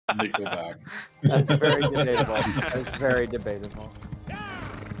Nickelback. That's very debatable. That's very debatable.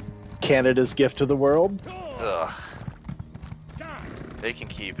 Canada's gift to the world. Ugh. They can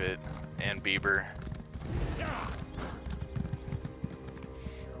keep it. And Bieber.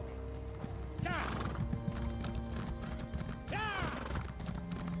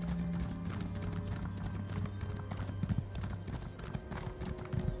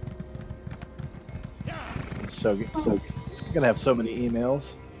 So I'm gonna have so many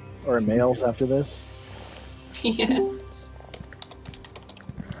emails or mails after this. Yeah.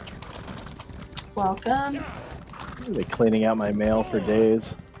 Welcome. I'll be cleaning out my mail for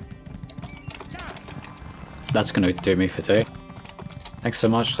days. That's gonna do me for today. Thanks so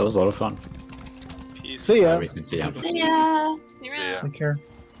much. That was a lot of fun. Peace. See ya. See ya. See ya. Take care.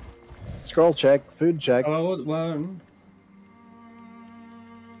 Scroll check, food check. Oh, well,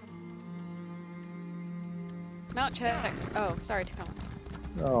 Mount check. Oh, sorry, Tacoma.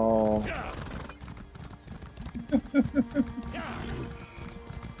 Oh.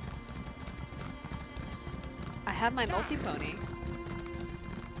 I have my multi-pony.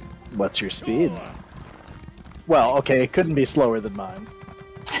 What's your speed? Well, okay, it couldn't be slower than mine.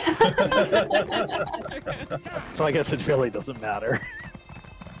 So I guess it really doesn't matter.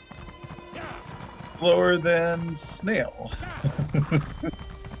 slower than snail.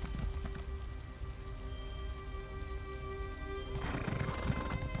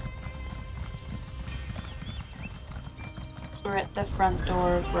 We're at the front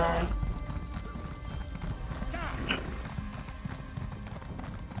door of Rome.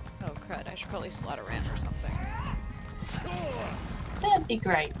 Oh crud, I should probably slot a ramp or something. That'd be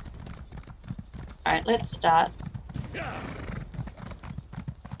great. Alright, let's start.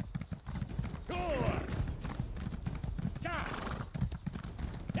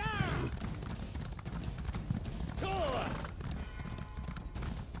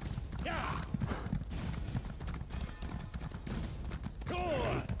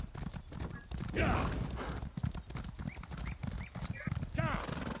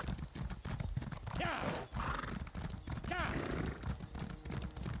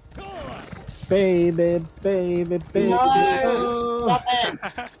 Baby, baby, baby. No! Stop it!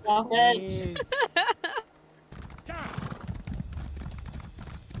 Stop it!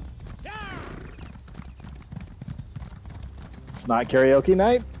 It's not karaoke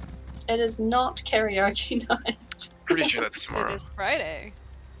night? It is not karaoke night. Pretty sure that's It tomorrow. is Friday.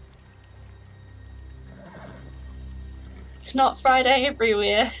 It's not Friday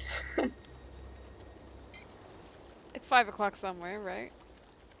everywhere. It's 5 o'clock somewhere, right?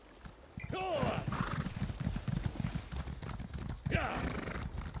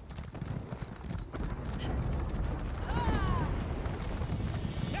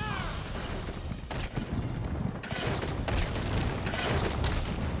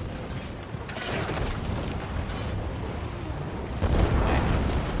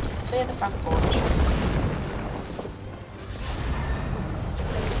 Clear the front porch.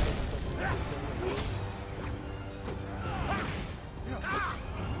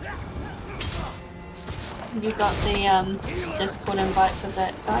 You got the Discord invite for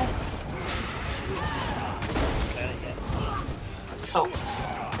that guy? Cool.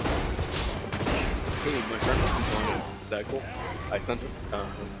 Hey, my friend was on his cycle. I sent him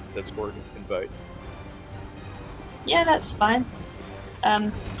Discord invite. Yeah, that's fine.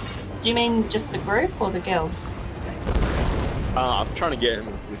 Do you mean just the group or the guild? I'm trying to get him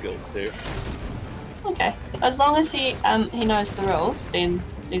into the guild too. Okay. As long as he knows the rules, then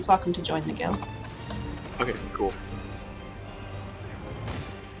he's welcome to join the guild. Okay, cool.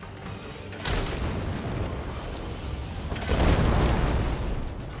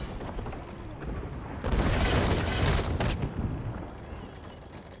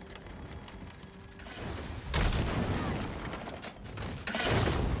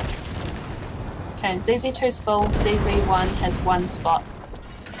 Okay, ZZ2's full, ZZ1 has 1 spot.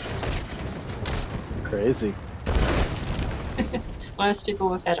 Crazy. Most people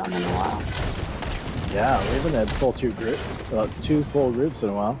we've had on in a while. Yeah, we haven't had two full groups in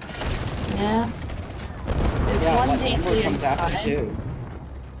a while. Yeah. There's one DC comes after inside. two.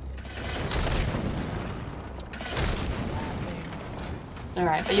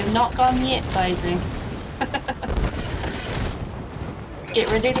 Alright, but you've not gone yet, Blazing.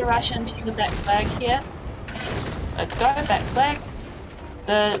 Get ready to rush into the back flag here. Let's go, back flag.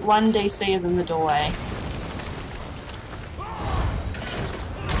 The one DC is in the doorway.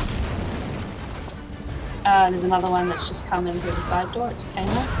 There's another one that's just come in through the side door, it's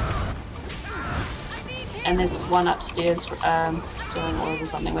Kayla. And there's one upstairs doing orders or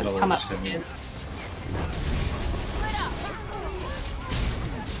something. Let's come upstairs.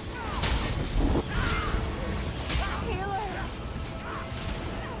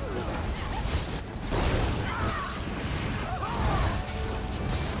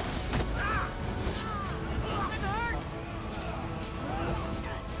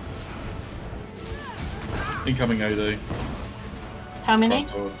 Incoming AD. How many?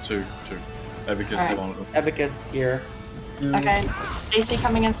 Or two. Evicus Alright. is one of them. Abacus is here. Okay. DC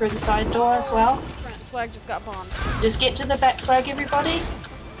coming in through the side door as well. Front flag just got bombed. Just get to the back flag, everybody.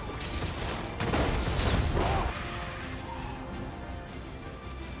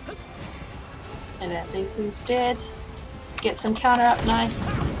 And that DC's dead. Get some counter up, nice.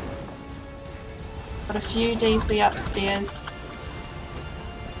 Got a few DC upstairs.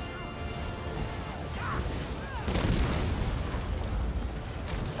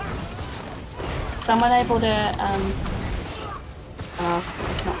 Someone able to, oh,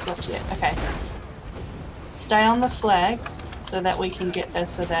 it's not flipped yet. Okay. Stay on the flags so that we can get this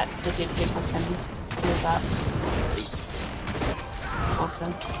so that the dead people can close up.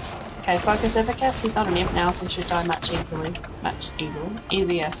 Awesome. Okay, focus Evicus. He's not an imp now, so he should die much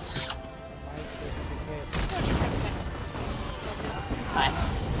easier.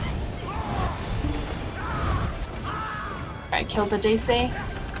 Nice. Alright, kill the DC.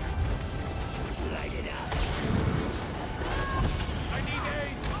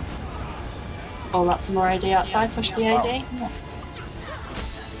 Oh, lots of more AD outside. Push the AD.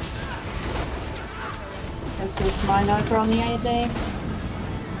 This is mine over on the AD.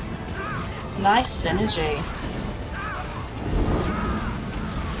 Nice synergy.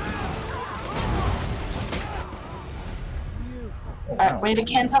 Alright, we need to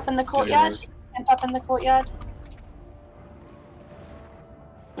camp up in the courtyard. Camp up in the courtyard.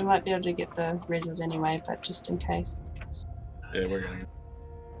 We might be able to get the reses anyway, but just in case. Yeah, we're gonna.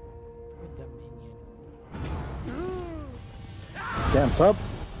 Camps up.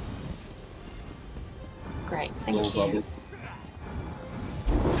 Great, thank Rolls you. up.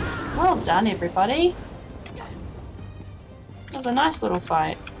 Well done, everybody. It was a nice little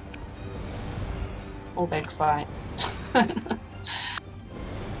fight. Or big fight.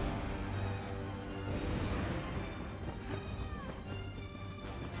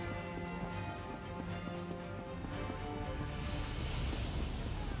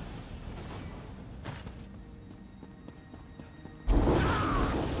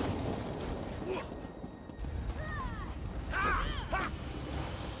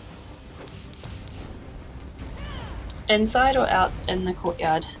 Inside or out in the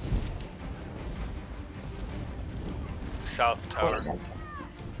courtyard? South tower. Courtyard.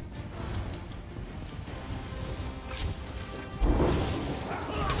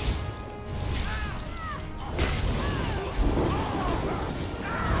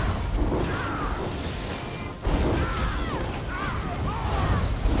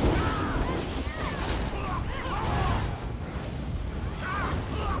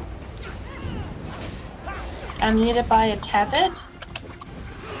 You need to buy a tabard,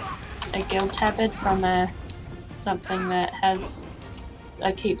 a guild tabard from something that has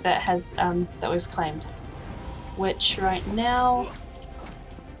a keep that has that we've claimed, which right now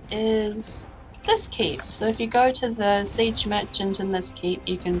is this keep. So if you go to the siege merchant in this keep,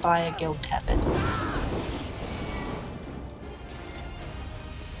 you can buy a guild tabard.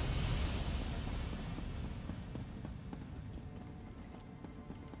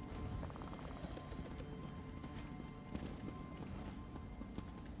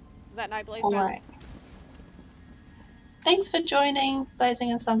 That Nightblade All found. right. Thanks for joining,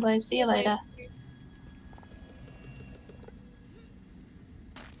 Blazing and Sunblaze. See you later.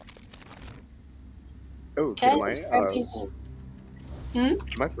 Oh, Okay, can let's grab these. can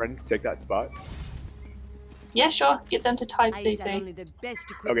my friend take that spot? Yeah, sure. Get them to type I sell CC. only the best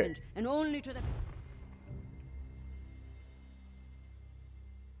equipment and only to the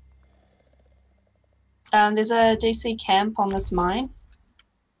There's a DC camp on this mine.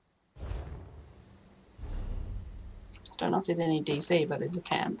 I don't know if there's any DC, but there's a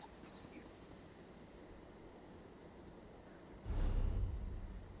camp.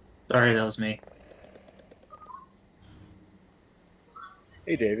 Sorry, that was me.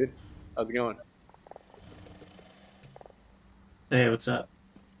 Hey, David. How's it going? Hey, what's up?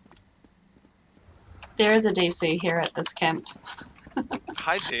 There is a DC here at this camp.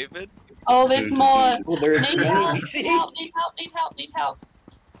 Hi, David. Oh, there's more! Well, there's Need help, need help, need help, need help, need help.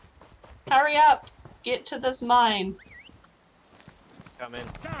 Hurry up! Get to this mine. Come in.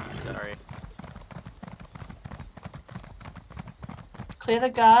 Sorry. Clear the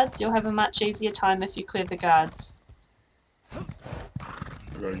guards. You'll have a much easier time if you clear the guards.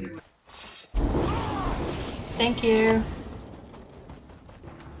 Thank you.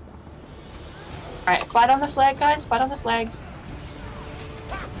 Alright, fight on the flag, guys. Fight on the flag.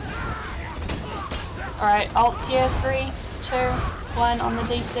 Alright, ults here. 3, 2, 1 on the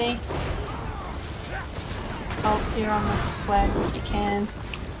DC. Ults here on this flag if you can.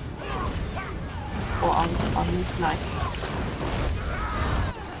 Or on nice.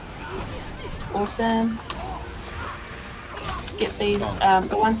 Awesome. Get these,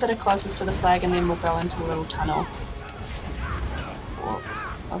 the ones that are closest to the flag, and then we'll go into the little tunnel.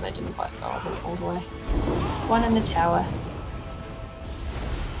 Oh, they didn't quite go all the way. One in the tower.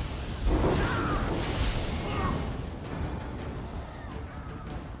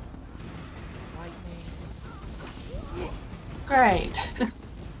 Great.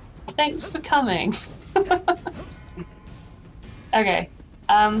 Thanks for coming. Okay.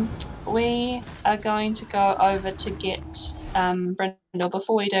 We are going to go over to get Brindle.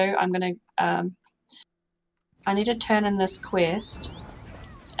 Before we do, I'm gonna I need to turn in this quest.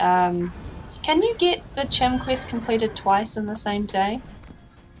 Can you get the Chim quest completed twice in the same day?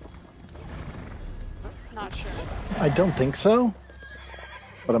 Not sure. I don't think so,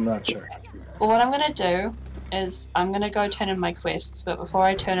 but I'm not sure. Well, what I'm gonna do is I'm gonna go turn in my quests, but before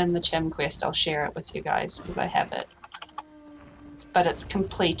I turn in the Chim quest, I'll share it with you guys because I have it. But it's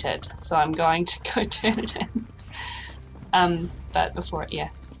completed, so I'm going to go turn it in. But before it, yeah.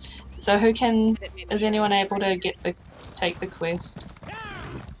 So who can? Is anyone able to take the quest?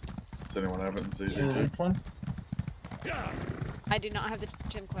 Does anyone have it in CZ2? I do not have the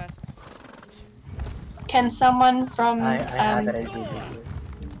gym quest. Can someone from? I have it as easy too.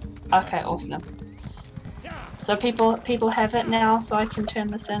 Okay, awesome. So people have it now, so I can turn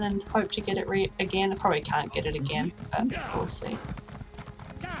this in and hope to get it again. I probably can't get it again, but we'll see.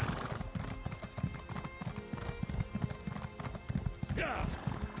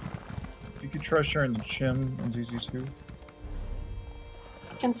 You could try sharing the Chim in ZZ2.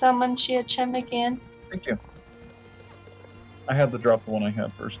 Can someone share Chim again? Thank you. I had to drop the one I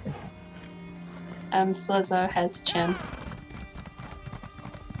had first. Thank you. Flizzo has Chim.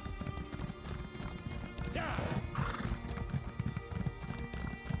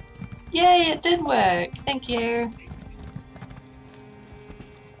 Yay, it did work! Thank you!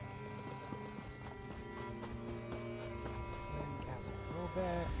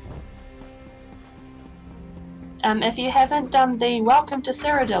 If you haven't done the Welcome to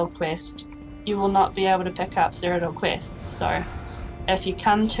Cyrodiil quest, you will not be able to pick up Cyrodiil quests. So, if you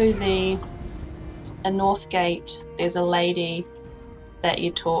come to the North Gate, there's a lady that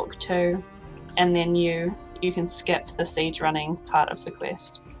you talk to, and then you can skip the siege running part of the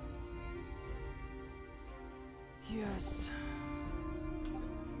quest. Yes.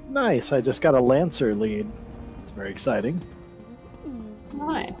 Nice, I just got a Lancer lead. It's very exciting.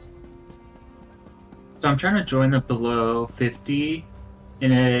 Nice. So I'm trying to join the below 50,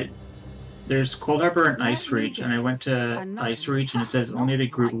 and there's Cold Harbor and Ice Reach, and I went to Ice Reach, and it says only the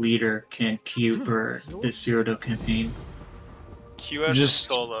group leader can queue for this Cyrodiil campaign. Queue as Just-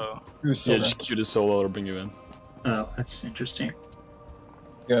 solo. Yeah, just queue to solo, it'll bring you in. Oh, that's interesting.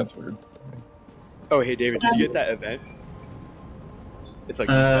 Yeah, that's weird. Oh, hey David, did you get that event? It's like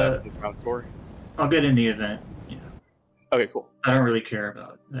Uh, the round score. I'll get in the event. Yeah. Okay, cool. I don't really care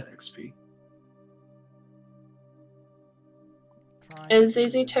about that XP. Is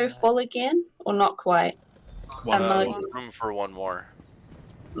ZZ2 full again, or not quite? Room for one more.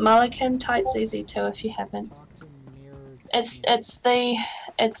 Mulligan, type ZZ2 if you haven't. It's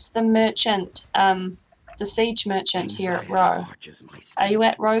the merchant, the siege merchant here at Roe. Are you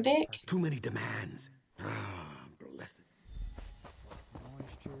at Roebuck? Too many demands. Blessed.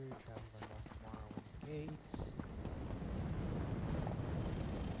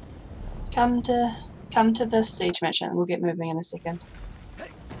 Come to this siege merchant. We'll get moving in a second.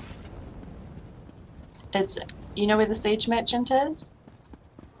 It's, you know where the siege merchant is?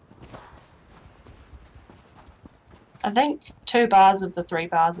 I think 2 bars of the 3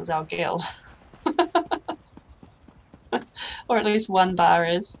 bars is our guild. Or at least 1 bar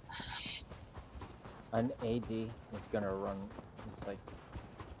is. An AD is gonna run. It's like.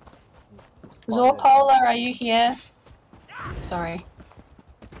 Zorpola, are you here? Sorry.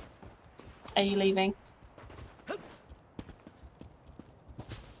 Are you leaving?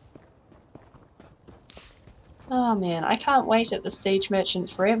 Oh man, I can't wait at the siege merchant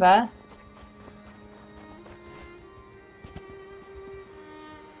forever.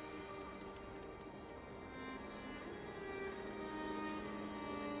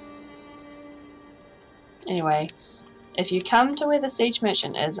 Anyway, if you come to where the siege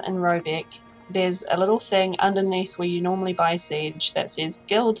merchant is in Roebuck, there's a little thing underneath where you normally buy siege that says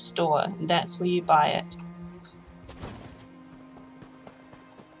Guild Store, and that's where you buy it.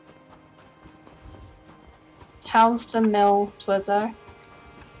 How's the mill, Twizzo?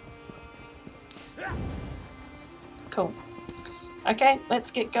 Cool. Okay,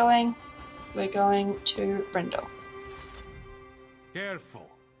 let's get going. We're going to Brindle. Careful.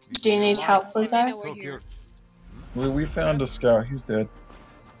 Do you need help, I Lizzo? know we're here. We found a scout. He's dead.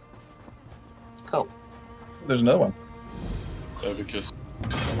 Cool. There's another one. Abacus.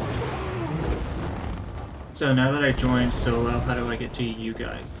 So now that I joined solo, how do I get to you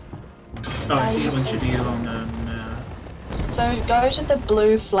guys? Oh, I see a bunch of you on the map. So go to the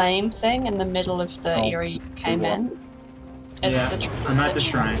blue flame thing in the middle of the area you came in. It's Yeah, the I'm at the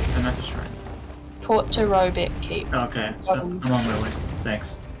shrine. I'm at the shrine. Port to Roebuck Keep. Okay, I'm on my way.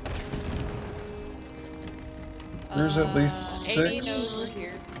 Thanks. There's at least 80 knows 6. we're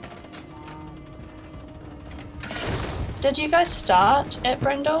here. Did you guys start at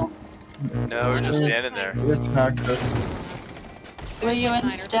Brindle? No, we're just standing there. It's hacked us. Were you in 9 or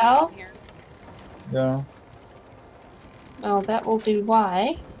stealth? 10 here. Yeah. Oh, that will be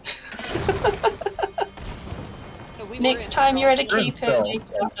why. So we were Next in time you're at a We're in keep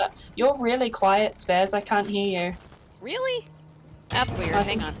stealth. you're really quiet, Spaz. I can't hear you. Really? That's weird. I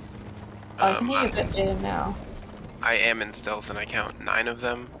Hang can- on. I can hear you a bit better now. I am in stealth and I count 9 of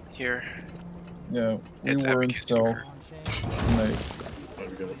them here. Yeah, we It's were in Abacus stealth. And they-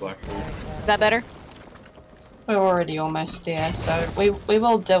 We got a black hole. Is that better? We're already almost there, so we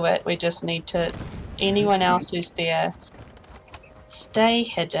will do it. We just need to. Anyone else who's there, stay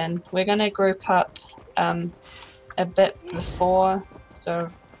hidden. We're gonna group up a bit before. So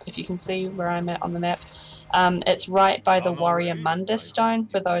if you can see where I'm at on the map, it's right by the Warrior Munda Stone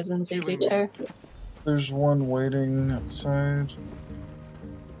for those in ZZ2. There's one waiting outside.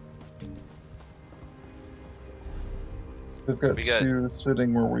 So they've got We got- 2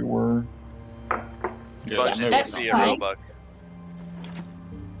 sitting where we were. Bunch of That's DC fine. Roebuck.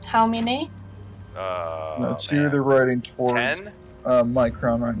 How many? That's you. They're riding towards 10? my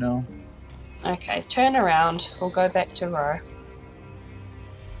crown right now. Okay, turn around. We'll go back to row.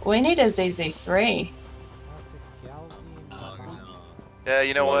 We need a ZZ3. Yeah,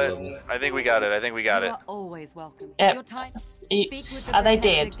 you know what? I think we got it. I think we got it. You are always welcome. Yep. Your time. Y- Speak with the Are they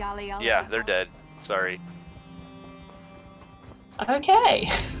protector, dead? Galliel. Yeah, they're dead. Sorry. Okay,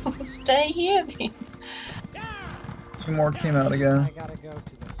 we'll stay here then. 2 more came out again.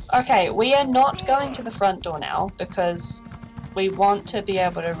 Okay, we are not going to the front door now because we want to be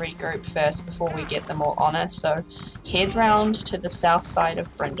able to regroup first before we get them all on us. So head round to the south side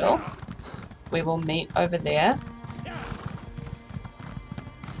of Brindle. We will meet over there.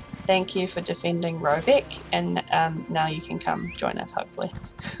 Thank you for defending Roebuck, and now you can come join us, hopefully.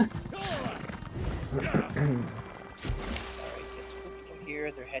 From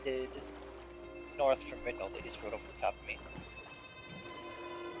here, they're headed north from Brindle. They just rode over the top of me.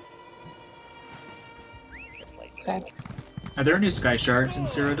 Okay. Are there any sky shards in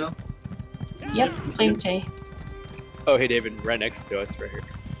Cyrodiil? Yep, plenty. Oh, hey David, right next to us, right here.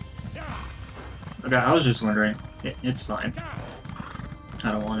 Okay, I was just wondering. It's fine.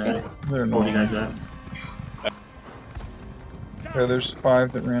 I don't want to They're hold you not. guys up. Okay, there's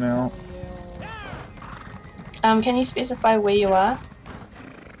 5 that ran out. Can you specify where you are?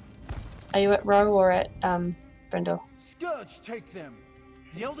 Are you at Row or at Brindle? Scourge, take them.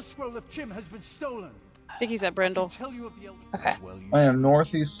 The Elder Scroll of Chim has been stolen. I think he's at Brindle. Okay. I am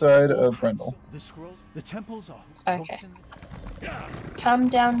northeast side of Brindle. The scrolls, the temples are. Okay. Come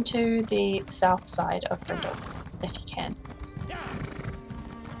down to the south side of Brindle, if you can.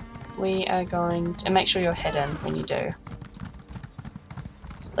 We are going to make sure you're hidden when you do.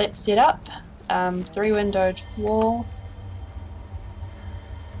 Let's set up. 3-windowed wall.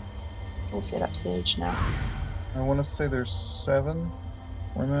 We'll set up siege now. I want to say there's 7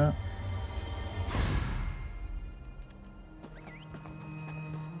 where I'm at.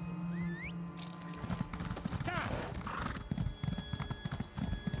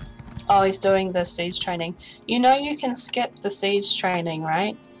 Oh, he's doing the siege training. You know you can skip the siege training,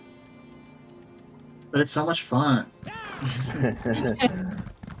 right? But it's so much fun.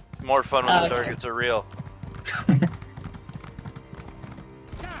 It's more fun when the Okay. targets are real.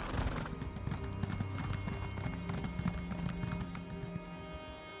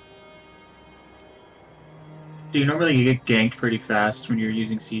 Do you normally get ganked pretty fast when you're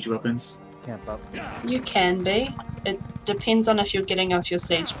using siege weapons? Camp up. You can be. It depends on if you're getting off your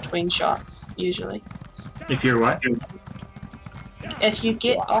siege between shots, usually. If you're what? If you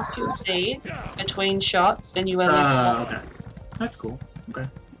get off your siege between shots, then you will lose one. Okay. That's cool. Okay.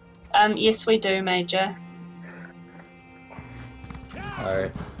 Yes we do, Major.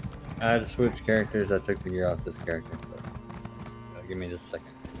 Alright. I had to switch characters. I took the gear off this character. But, give me just a second.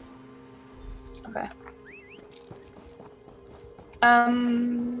 Okay.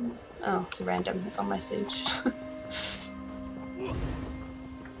 Oh, it's random. It's on my siege.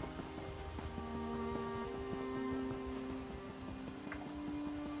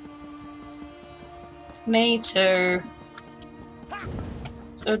 Me too.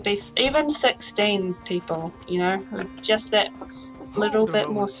 So it would be even 16 people, you know, with just that little bit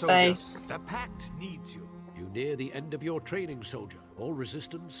more space. The pact needs you. You near the end of your training, soldier. All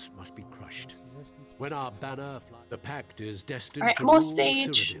resistance must be crushed. When our banner flies, the pact is destined Alright, to more rule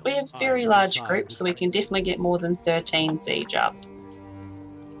siege. Cyrodiil. We have I very will large decide groups, so we can definitely get more than 13 siege up.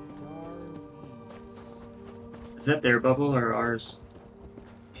 Is that their bubble or ours?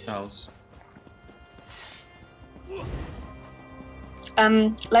 Ours.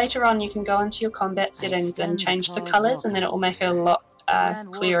 Later on you can go into your combat settings and change the colours, and then it will make it a lot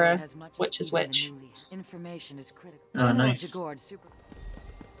clearer which is which. Information is critical. Oh, nice.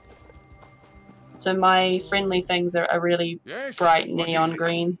 So my friendly things are really bright neon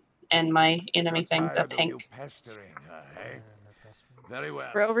green, and my enemy things are pink. Very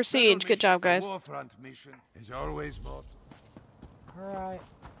well. We're over siege. Good job, guys. Warfront mission is always more. Alright.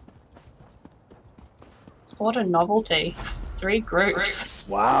 What a novelty. 3 groups.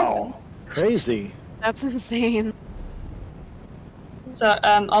 Wow. Crazy. That's insane. So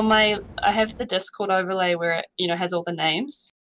on my, I have the Discord overlay where it, you know, has all the names.